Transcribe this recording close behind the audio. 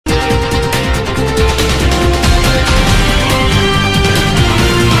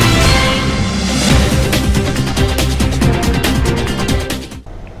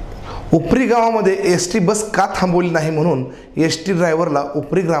उपरी गावामध्ये ST bus का थांबवली नाही म्हणून एसटी ड्रायव्हरला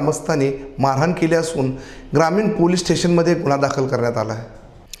उपरी ग्रामस्थांनी मारहाण केली असून ग्रामीण पोलीस स्टेशनमध्ये गुन्हा दाखल करण्यात आला आहे।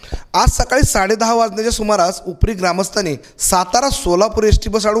 आज सकाळी 10:30 वाजण्याच्या सुमारास उपरी ग्रामस्थांनी सातारा सोलापूर एसटी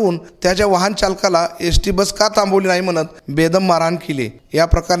बस अडवून त्याच्या वाहन चालकाला एसटी बस का थांबवली नाही म्हणत बेदम मारहाण केली। या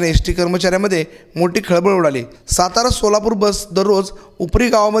प्रकारे एसटी कर्मचाऱ्यांमध्ये मोठी खळबळ उडाली। सातारा सोलापूर बस दररोज उपरी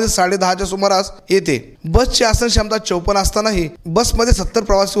गावामध्ये 10:30च्या सुमारास येते। बसची आसन क्षमता 54 असतानाही बसमध्ये 70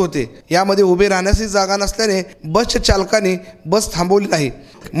 प्रवासी होते। यामध्ये उभे राहण्याची जागा नसल्याने बसच्या चालकाने बस थांबवली नाही।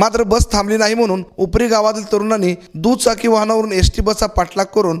 मात्र बस थांबली नाही म्हणून उपरी गावातील तरुणांनी दुचाकी वाहनावरून एसटी बसचा पाठलाग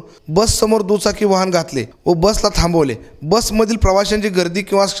करून बस समोर दुचाकी वाहन घातले व बसला थांबवले। बसमधील प्रवाशांची गर्दी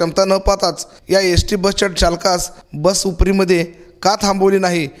किंवा क्षमता न पाहताच या एसटी बसच्या चालकास बस उपरीमध्ये का थांबवली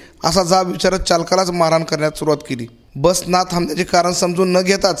नाही असा जाब विचारत चालकालाच मारहाण करण्यास सुरुवात केली। बस ना थांबण्याचे कारण समजून न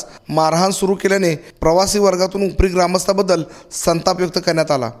घेताच मारहाण सुरू केल्याने प्रवासी वर्गातून उपरी ग्रामस्थाबद्दल संताप व्यक्त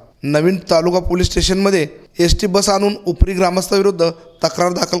करण्यात आला। नवीन तालुका पोलीस स्टेशनमध्ये एसटी बस आणून उपरी ग्रामस्थाविरुद्ध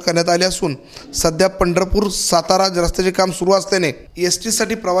तक्रार दाखल करण्यात आली असून सध्या पंढरपूर सातारा रस्त्याचे काम सुरू असल्याने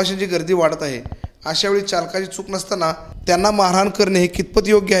एसटीसाठी प्रवाशांची गर्दी वाढत आहे। अशा वेळी चालकाची चूक नसताना त्यांना मारहाण करणे हे कितपत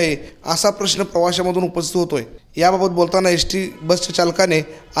योग्य आहे असा प्रश्न प्रवाशांमधून उपस्थित होतोय। याबाबत बोलताना एसटी बसच्या चालकाने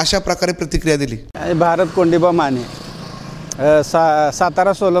अशा प्रकारे प्रतिक्रिया दिली। भारत कोंडीबा माने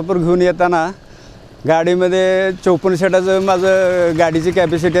सातारा सोलापूर घेऊन येताना गाडीमध्ये 54 सीटाचं माझं गाडीची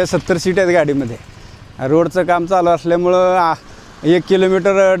कॅपॅसिटी आहे। 70 सीट आहेत गाडीमध्ये। रोडचं काम चालू असल्यामुळं 1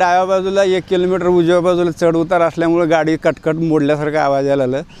 किलोमीटर डाव्या बाजूला 1 किलोमीटर उजव्या बाजूला चढ उतार असल्यामुळं गाडी कटकट मोडल्यासारखं आवाज यायला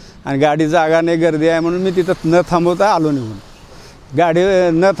लागलं आणि गाडी जागा नाही गर्दी आहे म्हणून मी तिथं न थांबवता आलो निघून। गाडी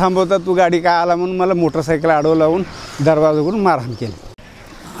न थांबवता तू गाडी काय आला म्हणून मला मोटरसायकल आडवं लावून दरवाजाकडून मारहाण केली।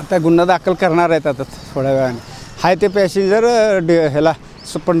 आता गुन्हा दाखल करणार आहेत आता थोड्या वेळाने। हाय ते पॅसेंजर ह्याला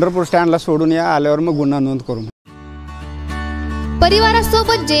पंढरपूर स्टँडला सोडून या आल्यावर मग गुन्हा नोंद करू।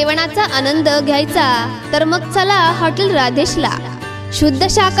 परिवारासोबत जेवणाचा आनंद घ्यायचा तर मग चला हॉटेल राधेशला। शुद्ध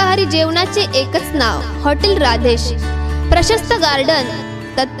शाकाहारी जेवणाचे एकच नाव हॉटेल राधेश। प्रशस्त गार्डन,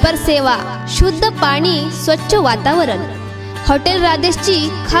 तत्पर सेवा, शुद्ध पाणी, स्वच्छ वातावरण। हॉटेल राधेशची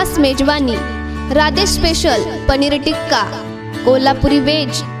खास मेजवानी राधेश स्पेशल पनीर टिक्का, कोल्हापुरी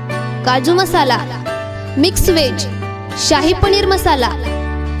वेज, काजू मसाला, मिक्स वेज, शाही पनीर मसाला,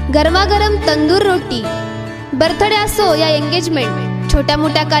 गरमागरम तंदूर रोटी। बर्थडे असो या एंगेजमेंट, छोट्या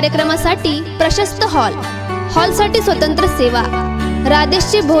मोठ्या कार्यक्रमासाठी प्रशस्त हॉलसाठी स्वतंत्र सेवा।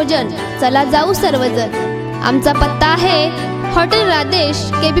 राधेशचे भोजन, चला जाऊ सर्वजण। आमचा पत्ता आहे हॉटेल राधेश,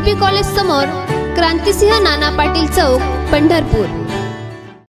 केबीपी कॉलेज समोर, क्रांतिसिंह नाना पाटील चौक, पंढरपूर।